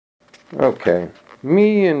Okay,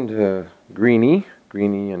 me and Greenie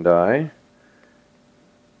and I,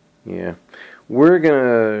 yeah, we're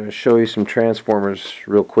gonna show you some transformers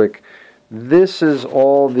real quick. This is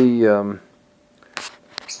all the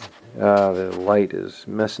light is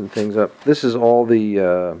messing things up. This is all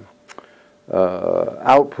the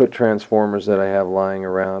output transformers that I have lying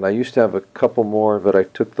around. I used to have a couple more, but I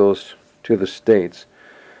took those to the States.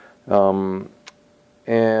 And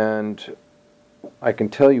I can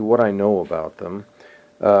tell you what I know about them.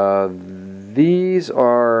 These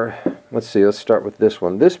are, let's see, let's start with this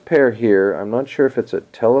one. This pair here, I'm not sure if it's a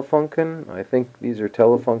Telefunken. I think these are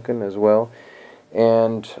Telefunken as well.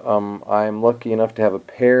 And I'm lucky enough to have a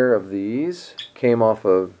pair of these. Came off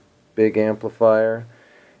a big amplifier.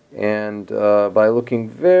 And by looking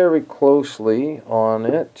very closely on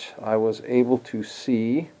it, I was able to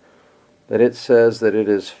see that it says that it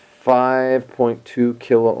is 5.2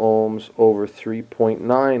 kilo ohms over 3.9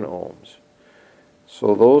 ohms.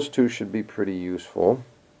 So those two should be pretty useful.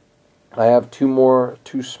 I have two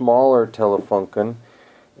smaller Telefunken,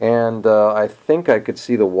 and I think I could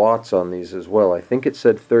see the watts on these as well. I think it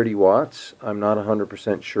said 30 watts. I'm not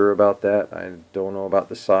 100% sure about that. I don't know about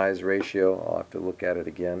the size ratio. I'll have to look at it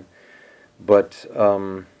again. But,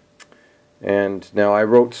 and now I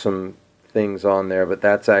wrote some things on there, but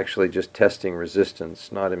that's actually just testing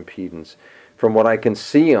resistance, not impedance. From what I can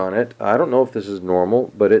see on it, I don't know if this is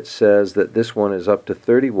normal, but it says that this one is up to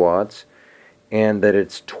 30 watts and that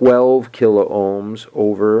it's 12 kilo ohms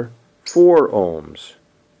over 4 ohms.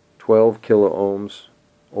 12 kilo ohms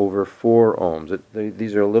over 4 ohms.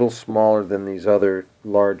 These are a little smaller than these other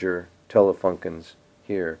larger Telefunkens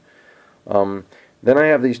here. Then I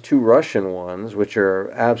have these two Russian ones, which are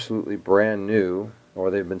absolutely brand new, or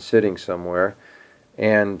they've been sitting somewhere.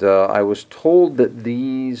 And I was told that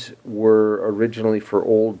these were originally for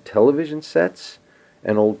old television sets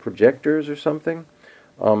and old projectors or something.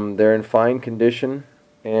 They're in fine condition,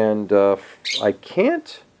 and I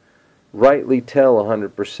can't rightly tell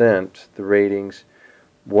 100% the ratings.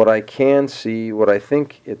 What I can see, what I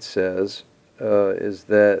think it says, is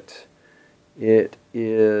that it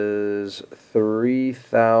is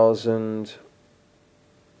 3,000.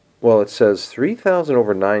 Well, it says 3,000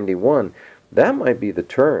 over 91. That might be the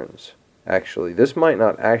turns, actually. This might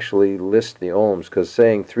not actually list the ohms, because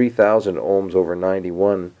saying 3,000 ohms over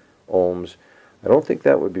 91 ohms, I don't think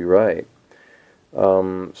that would be right.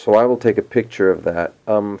 So I will take a picture of that.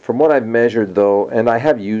 From what I've measured, though, and I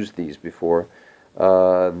have used these before,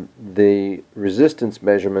 the resistance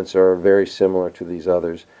measurements are very similar to these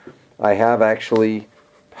others. I have actually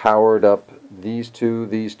powered up these two,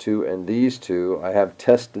 and these two. I have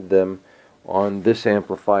tested them on this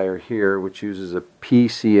amplifier here, which uses a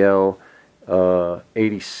PCL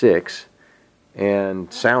 86,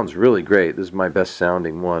 and sounds really great. This is my best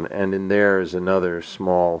sounding one. And in there is another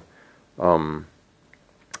small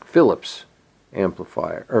Philips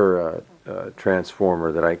amplifier, or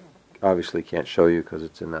transformer, that I obviously can't show you because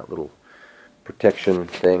it's in that little protection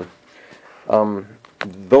thing.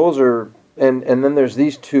 Those are, and then there's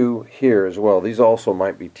these two here as well. These also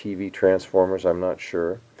might be TV transformers, I'm not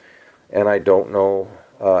sure. And I don't know,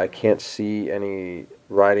 I can't see any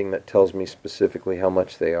writing that tells me specifically how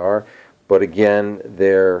much they are. But again,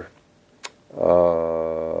 their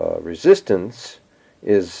resistance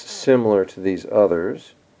is similar to these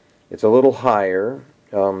others. It's a little higher.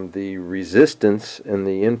 The resistance in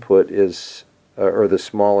the input is, or the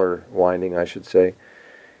smaller winding, I should say,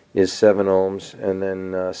 is 7 ohms, and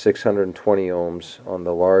then 620 ohms on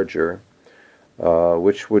the larger,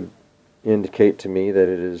 which would indicate to me that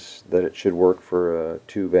it should work for a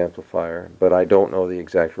tube amplifier, but I don't know the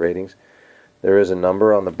exact ratings. There is a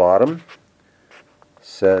number on the bottom. It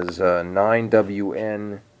says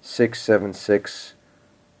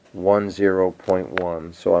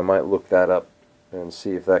 9WN67610.1, so I might look that up and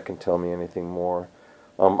see if that can tell me anything more.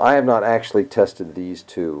 I have not actually tested these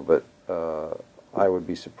two, but I would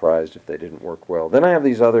be surprised if they didn't work well. Then I have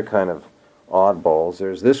these other kind of oddballs.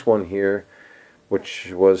 There's this one here,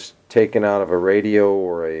 which was taken out of a radio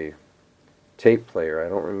or a tape player. I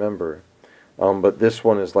don't remember. But this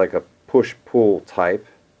one is like a push-pull type.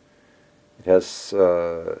 It has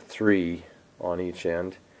 3 on each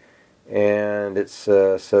end. And it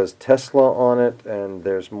says Tesla on it, and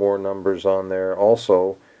there's more numbers on there.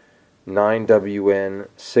 Also,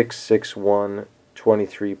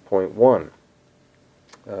 9WN66123.1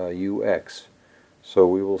 UX. So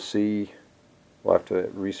we will see. We'll have to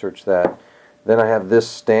research that. Then I have this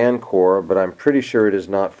stand core, but I'm pretty sure it is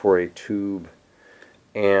not for a tube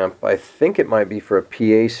amp. I think it might be for a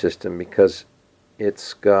PA system, because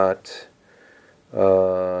it's got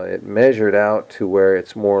it measured out to where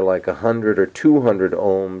it's more like 100 or 200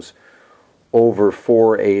 ohms over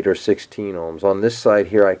 4, 8, or 16 ohms. On this side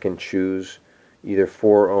here I can choose either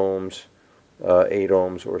 4 ohms, 8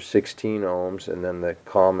 ohms, or 16 ohms, and then the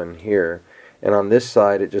common here. And on this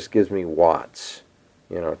side it just gives me watts,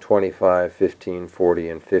 25, 15, 40,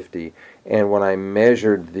 and 50. And when I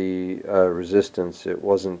measured the resistance, it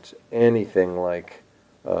wasn't anything like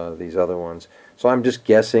these other ones. So I'm just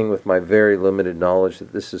guessing with my very limited knowledge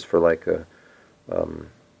that this is for like a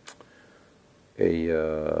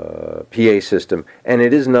PA system, and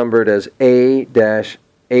it is numbered as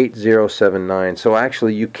A-8079. So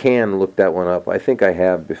actually you can look that one up. I think I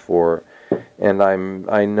have before, and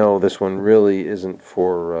I know this one really isn't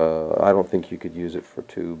for, I don't think you could use it for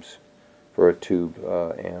tubes, for a tube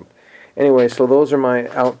amp. Anyway, so those are my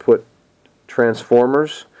output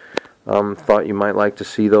transformers. Thought you might like to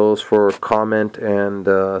see those for comment and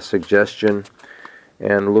suggestion.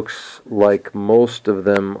 And looks like most of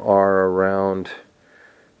them are around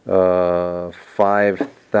 5,000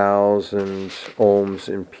 ohms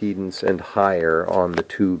impedance and higher on the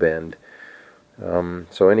tube end.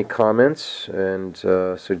 So any comments and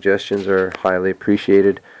suggestions are highly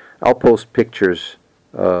appreciated. I'll post pictures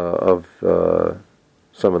of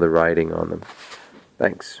some of the writing on them.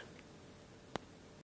 Thanks.